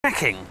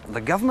Cracking!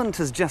 The government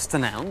has just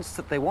announced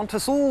that they want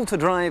us all to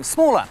drive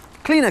smaller,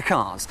 cleaner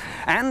cars.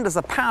 And as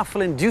a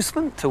powerful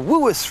inducement to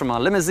woo us from our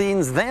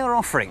limousines, they are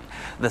offering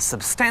the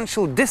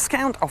substantial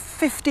discount of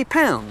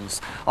 £50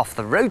 off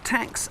the road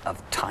tax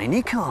of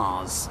tiny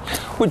cars.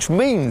 Which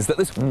means that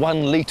this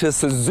 1 litre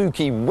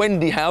Suzuki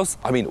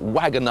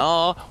Wagon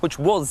R, which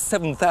was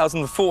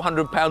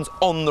 £7,400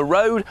 on the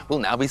road, will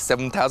now be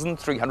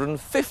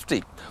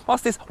 £7,350.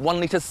 Whilst this 1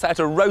 litre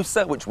Sata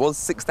Rosa, which was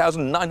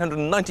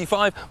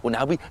 £6,995, will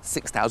now be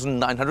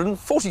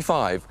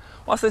 £6,945.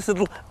 Whilst this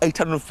little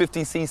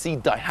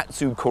 850cc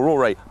Daihatsu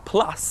Korore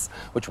Plus,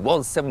 which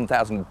was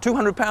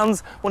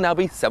 £7,200, will now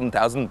be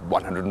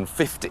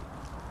 £7,150.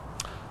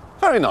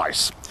 Very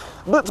nice.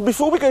 But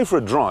before we go for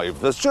a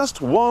drive, there's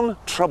just one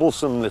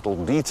troublesome little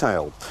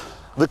detail.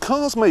 The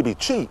cars may be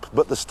cheap,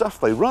 but the stuff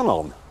they run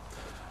on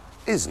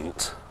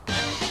isn't.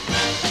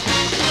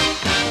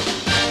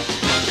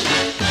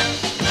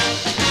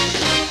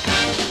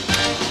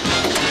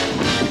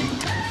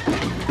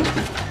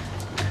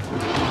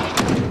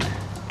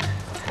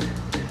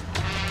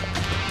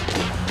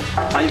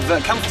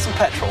 I've come for some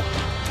petrol.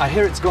 I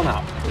hear it's gone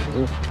up.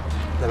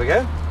 There we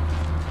go.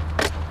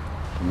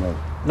 No.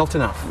 Not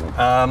enough.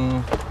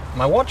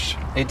 My watch,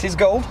 it is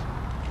gold.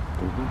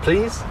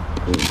 Please.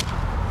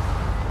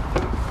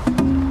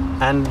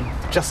 And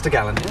just a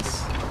gallon,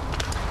 yes?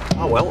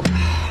 Oh, well.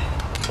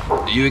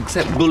 You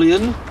accept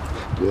bullion?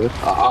 Yeah.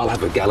 I'll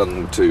have a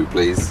gallon too,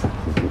 please.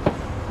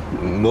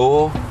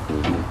 More?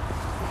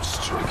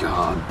 Strike a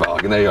hard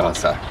bargain. There you are,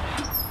 sir.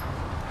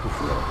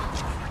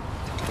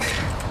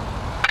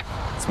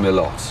 It's me a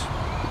lot.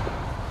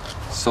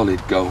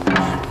 Solid gold.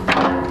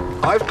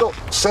 I've got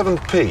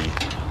 7p.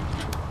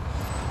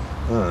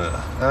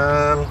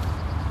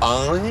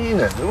 I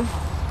know.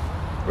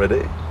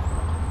 Ready?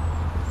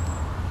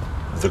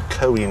 The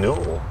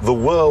Koh-i-Noor, the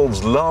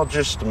world's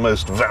largest,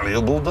 most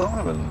valuable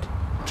diamond.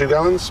 2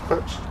 gallons,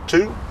 perhaps?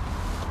 2?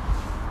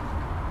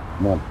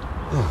 1.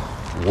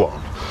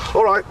 1.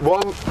 All right,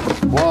 1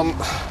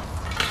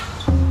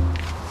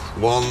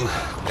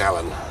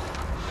 gallon.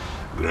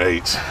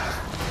 Great.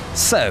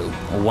 So,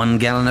 1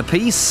 gallon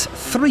apiece,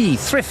 3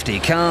 thrifty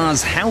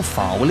cars. How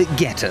far will it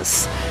get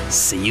us?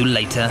 See you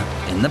later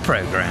in the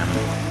programme.